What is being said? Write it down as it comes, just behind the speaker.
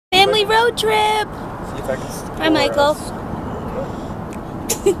family road trip. See if I can score. Hi, Michael.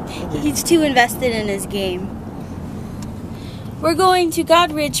 He's too invested in his game. We're going to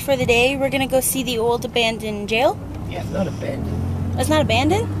Goderich for the day. We're going to go see the old abandoned jail. Yeah, it's not abandoned. It's not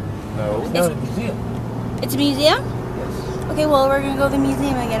abandoned? No, it's not a museum. It's a museum? Yes. Okay, well, we're going to go to the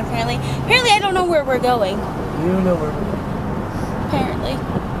museum again, apparently. Apparently, I don't know where we're going. You know where we're going. Apparently.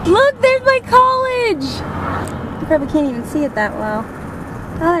 Look, there's my college! You probably can't even see it that well.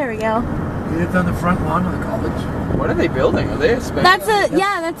 Oh, there we go. You lived on the front lawn of the college. What are they building? Are they expanding? That's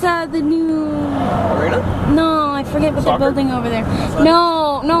the new... Arena? No, I forget what they're building over there.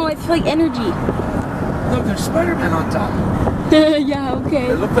 No, it's like energy. Look, there's Spider-Man on top. Yeah, okay.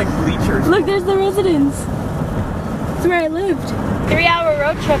 They look like bleachers. Look, there's the residence. That's where I lived. 3-hour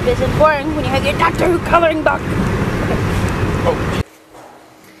road trip isn't boring when you have your Doctor Who coloring book. Oh.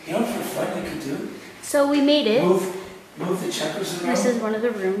 You know what for fun you could do? So we made it. Move the checkers around. This is one of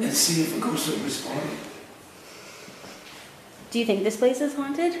the rooms. And see if a ghost will respond. Do you think this place is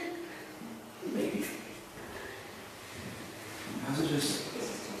haunted? Maybe. How's it just...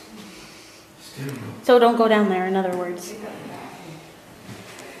 So don't go down there, in other words.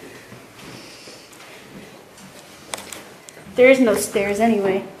 There is no stairs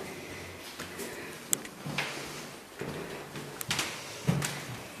anyway.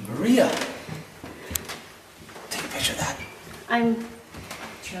 Maria! Take a picture of that. I'm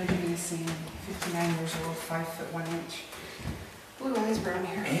Charging in the sand, 59 years old, 5 foot 1 inch. Blue eyes, brown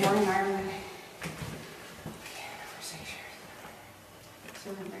hair, born in Ireland.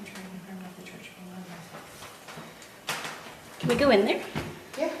 Can we go in there?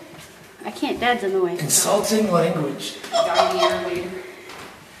 Yeah. I can't, Dad's in the way. Insulting language. Died a year later.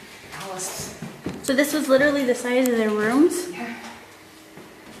 Alice. So this was literally the size of their rooms? Yeah.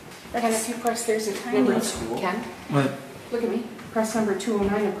 And if you press, there's a tiny... Remember Cool. Ken? What? Look at me. Press number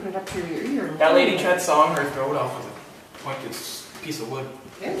 209 and put it up to your ear. That lady tried sawing her throat off with a pointed piece of wood.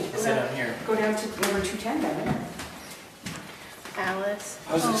 Yeah. Sit down here. Go down to number 210 down there. Alice.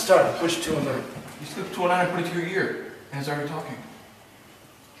 How's it start? Push 209. You slip 209 and put it to your ear, and it's already talking.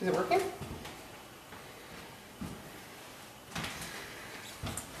 Is it working?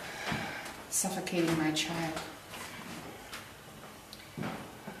 Suffocating my child.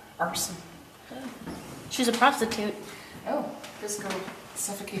 Arson. She's a prostitute. Oh, this girl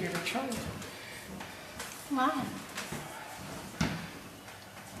suffocated her child. Wow.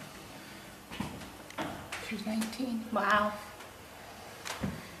 She's 19. Wow.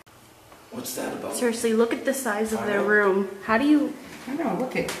 What's that about? Seriously, look at the size of their room. How do you... I know,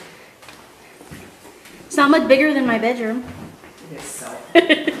 look at It's not much bigger than my bedroom. it is so.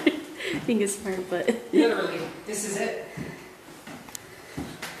 I think it's smart, but... Literally, this is it.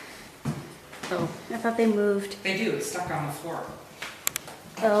 Oh, I thought they moved. They do, it's stuck on the floor.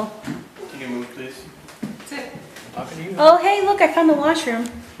 Oh. Can you move, please? That's it. I'm talking to you. Oh, hey, look, I found the washroom.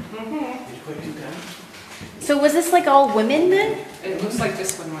 Mm-hmm. Did you click 210? So was this like all women then? It looks like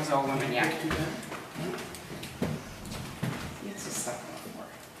this one was all women, yeah. 210? It's just stuck on the floor.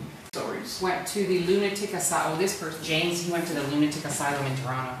 Sorries. Went to the lunatic asylum. Oh, this person, James, he went to the lunatic asylum in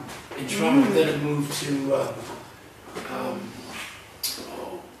Toronto. In Toronto, then it moved to,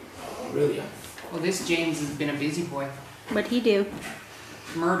 really? Well, this James has been a busy boy. What'd he do?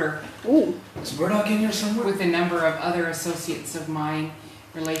 Murder. Ooh. Is Murdoch in here somewhere? With a number of other associates of mine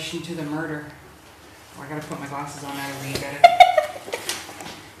in relation to the murder. Oh, I gotta put my glasses on now to read better.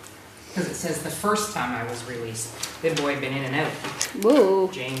 Because it says the first time I was released. The boy had been in and out. Whoa.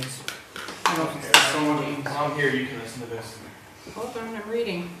 James. I don't know if it's the same James. While I'm here, you can listen to this. Hold on, I'm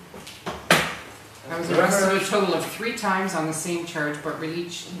reading. I was arrested a total of 3 times on the same charge, but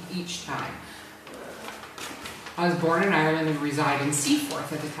released each time. I was born in Ireland and reside in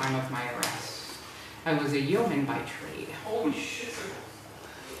Seaforth at the time of my arrest. I was a yeoman by trade. Holy shit.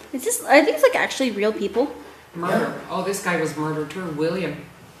 Is this, are these like actually real people? Murder. Oh, this guy was murdered too. William.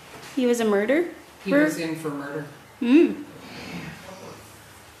 He was a murder? He was in for murder. Hmm.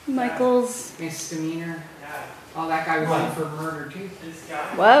 Michael's... Misdemeanor. Oh, that guy was in for murder too.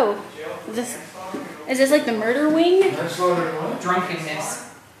 Whoa. Is this like the murder wing?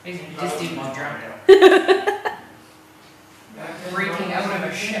 Drunkenness. This dude was drunk. Breaking out of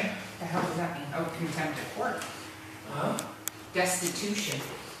a ship. The hell does that mean? Oh, contempt of court. Huh? Destitution.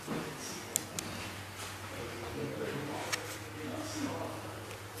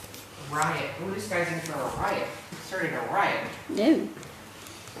 Riot. Oh, this guy's in for a riot. He started a riot. No.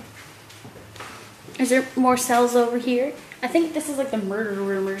 Is there more cells over here? I think this is like the murder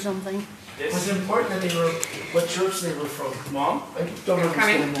room or something. This Was it important that they were, what church they were from? Mom, I don't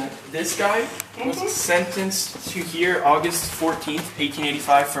understand that. this guy was sentenced to here August 14th,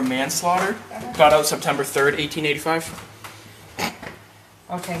 1885 for manslaughter. Got out September 3rd, 1885.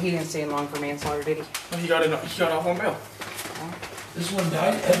 Okay, he didn't stay in long for manslaughter, did he? Well, he got off on bail. This one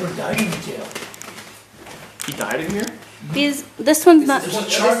died, Edward died in jail. He died in here? This one's not. There's a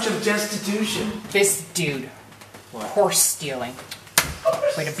charge of destitution. This dude. Horse stealing.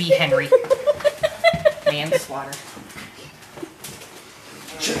 Way to be Henry. Manslaughter.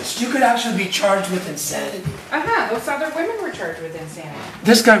 You could actually be charged with insanity. Those other women were charged with insanity.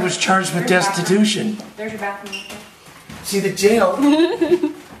 This guy was charged with There's your destitution. There's your bathroom. See, the jail,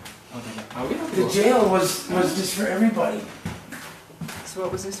 Oh, the jail was just for everybody. So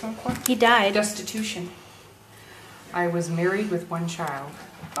what was this one for? He died. Destitution. I was married with one child.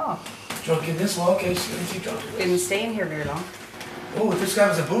 Oh, Drunk in this law case, he drunk. didn't stay in here very long. Oh, this guy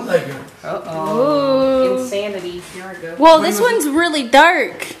was a bootlegger. Uh-oh. Insanity. Here I go. Well, this one's really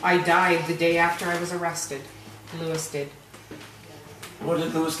dark. I died the day after I was arrested. Lewis did. What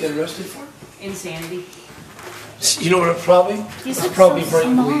did Lewis get arrested for? Insanity. You know what? Probably. These It's look probably so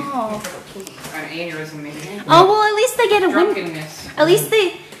brain bleed. small. An aneurysm, maybe. Oh well, at least they get a window. Drunkenness. At least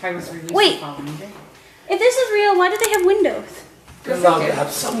they. If I was released Wait. the following day. If this is real, why do they have windows? You're allowed to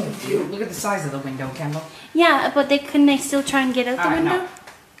have some view. Look at the size of the window, Kendall. Yeah, but couldn't they still try and get out the window?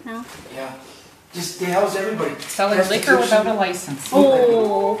 No. Yeah. Just they house everybody. Selling liquor without a license.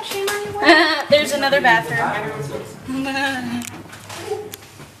 Oh. There's another bathroom.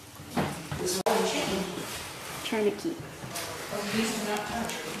 Trying to keep.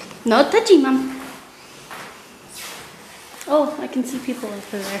 No touchy, Mom. Oh, I can see people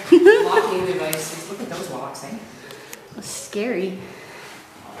over there. Locking devices. Look at those locks, eh? That's scary.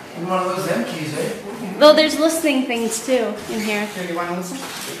 And one of those M keys, eh? Though there's listening things too in here. Do you want to listen?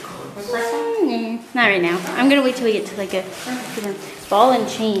 Not right now. I'm gonna wait till we get to like a ball and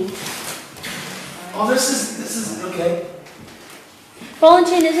chain. Oh, this is okay. Ball and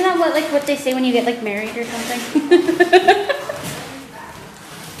chain, isn't that what they say when you get like married or something?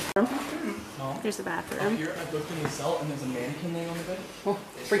 There's the bathroom. Here, I looked in the cell and there's a mannequin laying on the bed. Oh,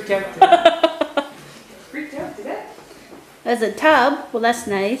 freaked out. Freaked out, did it? There's a tub. Well, that's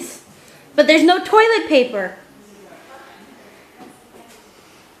nice. But there's no toilet paper.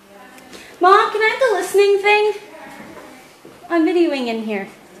 Mom, can I have the listening thing? I'm videoing in here.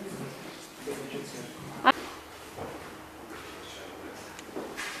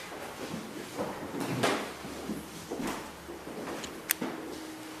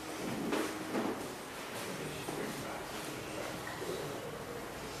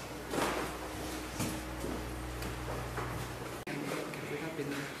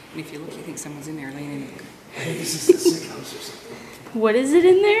 And if you look, you think someone's in there laying in the... Hey, this is the sick house or something. What is it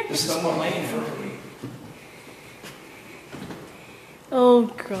in there? This is someone laying for me. Oh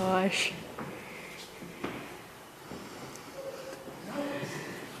gosh.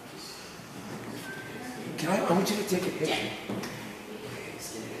 I want you to take a picture.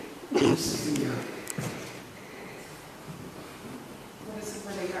 This is the, This is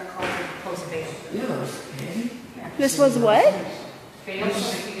where they got called to post bail. yeah. This was what? Bail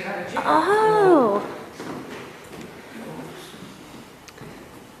so they could get out of jail. Oh.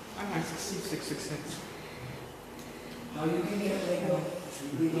 I'm not 666. How you can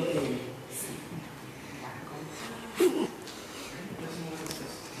get legal aid.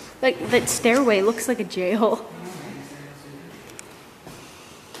 Like that stairway looks like a jail.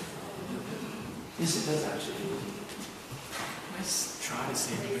 Yes, it does actually. Let's try to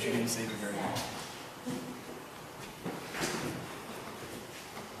save it, but you didn't save it very well.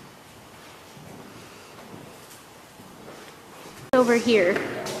 Over here.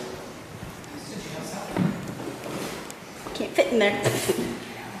 Can't fit in there.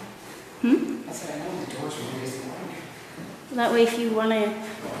 That way if you want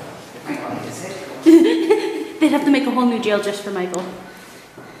to... They'd have to make a whole new jail just for Michael.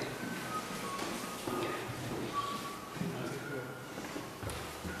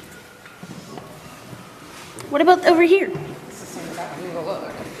 What about over here? It's the same as that one.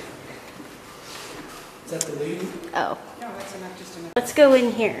 Look. Is that the lady? Oh. No, that's enough, just enough. Let's go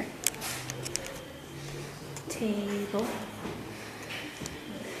in here. Table.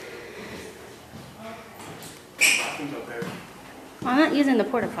 Bathroom's up there. I'm not using the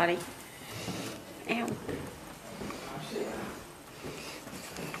porta potty. Ow.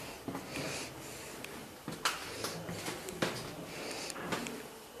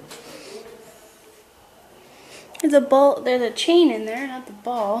 There's a ball. There's a chain in there, not the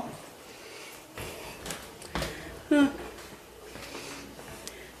ball. Huh.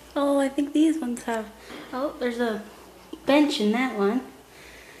 Oh, I think these ones have. Oh, there's a bench in that one.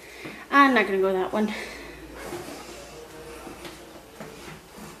 I'm not gonna go that one.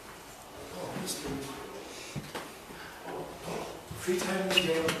 Free time in the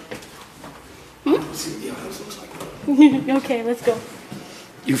jail. Let's see what the audience looks like. Okay, let's go.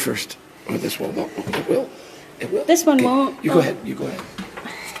 You first. Oh, this won't. It will. It will. This one won't. You go ahead. You go ahead.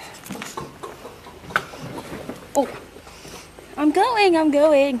 Oh, I'm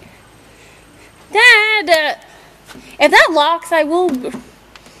going. Dad! If that locks, I will.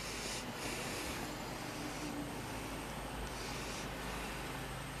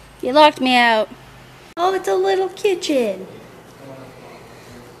 You locked me out. Oh, it's a little kitchen.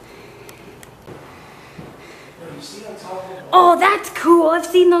 Oh, that's cool. I've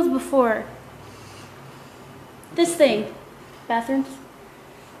seen those before. This thing. Bathrooms?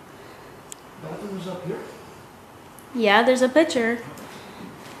 Bathrooms up here? Yeah, there's a picture.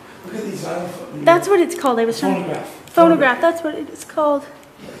 Look at these. That's what it's called. I was trying. Phonograph. Phonograph. That's what it's called.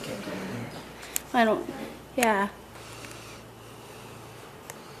 Yeah, I can't get in there. I don't. Yeah.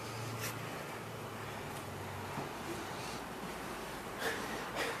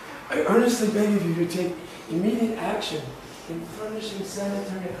 I earnestly beg of you to take immediate action in furnishing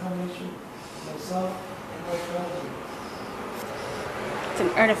sanitary accommodation myself and my family. It's an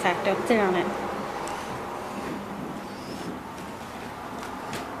artifact. Don't sit on it.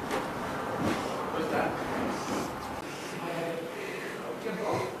 What's that?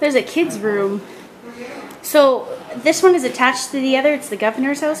 There's a kid's room. So this one is attached to the other. It's the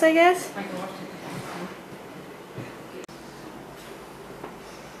governor's house, I guess.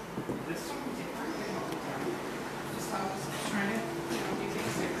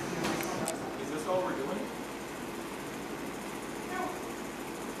 Is this all we're doing?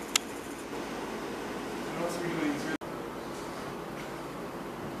 What else are we doing?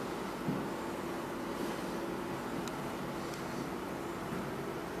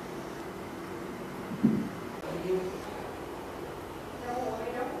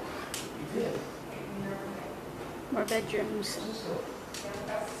 More bedrooms.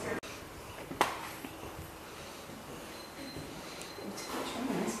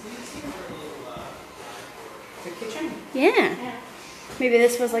 The kitchen? Yeah. Maybe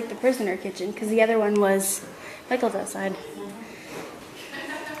this was like the prisoner kitchen, because the other one was Michael's outside.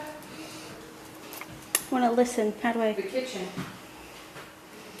 Want to listen? How do I? The kitchen.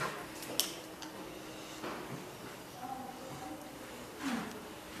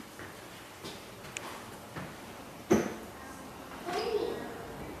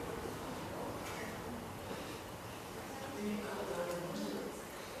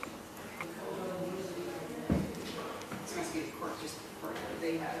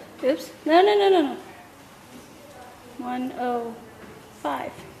 Oops. No.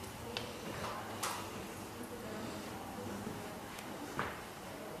 105.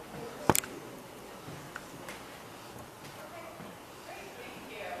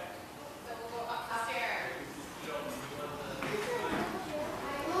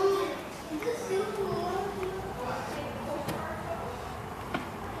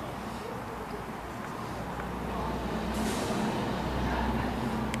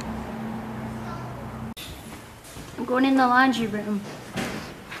 I'm going in the laundry room.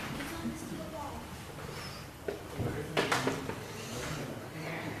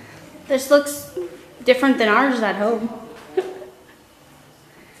 This looks different than ours at home.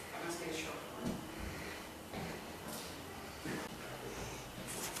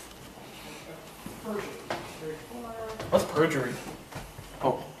 What's perjury?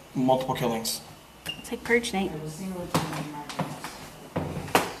 Oh, multiple killings. It's like purge night. There was a single time in my house.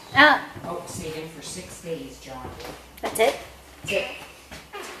 Oh, stayed in for 6 days, John. That's it? That's it.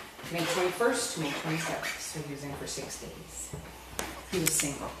 May 21st to May 27th, so he was in for 6 days. He was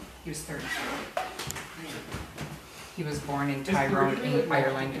single. He was 33. He was born in Tyrone, in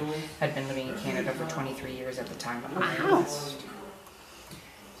Ireland, had been living in Canada for 23 years at the time of the arrest.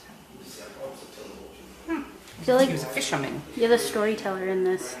 I feel like He was a fisherman. you're the storyteller in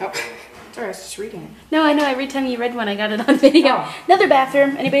this. Oh, sorry, I was just reading it. No, I know. Every time you read one, I got it on video. Oh. Another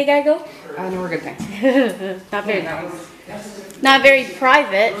bathroom. Anybody gotta go? No, we're good, thanks. Not very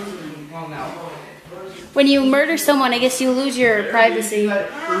private. Well, no. When you murder someone, I guess you lose your privacy. 3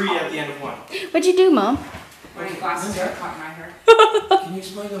 at the end of 1. What'd you do, Mom? My glasses are caught in my hair. Can you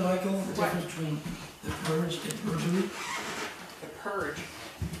explain to Michael the difference between the purge and perjury? The purge.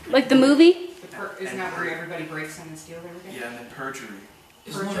 Like the movie? Isn't that where everybody breaks in and steals everything? Yeah, and then perjury.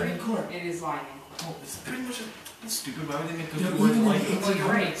 Is lying in court. It is lying in court. Oh, it's pretty much stupid. Why would they make Yeah, the word even in like? the Well, you're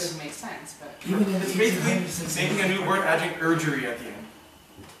right, it 1800s. doesn't make sense, but... Even in the It's basically 1800s, same thing. A new word, adjunct, perjury at the end.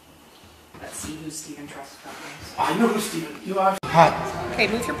 Let's see who Stephen trusts about this. I know, Stephen. You are hot. Okay,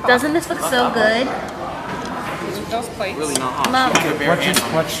 move your paw. Doesn't this look so good? Move those plates. Really not hot. Mom. Keep your bare hand on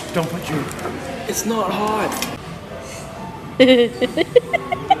it. Watch. Don't put your. It's not hot.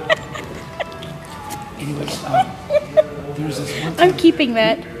 Anyways, there's this one I'm time keeping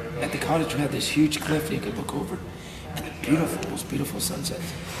that. at the cottage. We had this huge cliff you could look over, and the most beautiful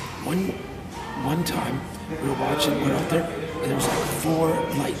sunsets. One time we were out there, and there was like 4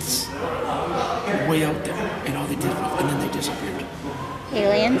 lights way out there, and all they did was, and then they disappeared.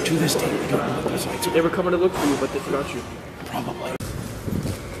 Aliens. To this day, we don't know what those lights are. They were coming to look for you, but they forgot you. Probably.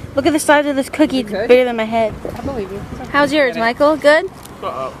 Look at the size of this cookie. It's bigger than my head. I believe you. How's yours, Michael? Good?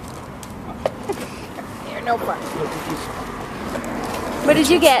 Uh-oh. You're no fun. What did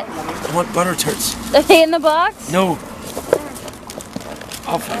you get? I want butter tarts. Are they in the box? No.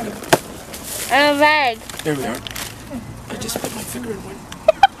 I'll find them. In a bag. Here we are. I just put my finger in one.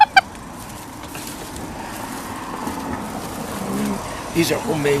 These are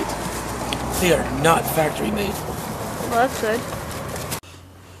homemade. They are not factory made. Well, that's good.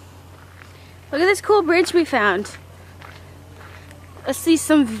 Look at this cool bridge we found. Let's see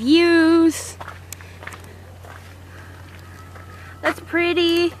some views. That's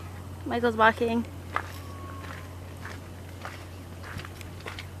pretty. Michael's walking.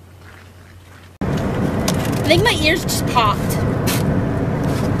 I think my ears just popped.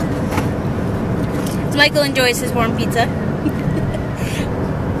 So Michael enjoys his warm pizza.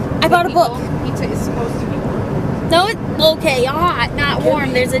 I bought a book. Pizza is supposed to be warm. No, it's okay, hot, not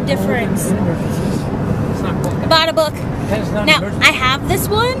warm. There's a difference. It's not cold. I bought a book. Now, I have this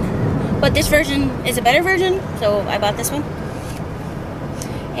one, but this version is a better version, so I bought this one.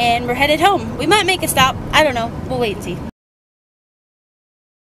 And we're headed home. We might make a stop. I don't know. We'll wait and see.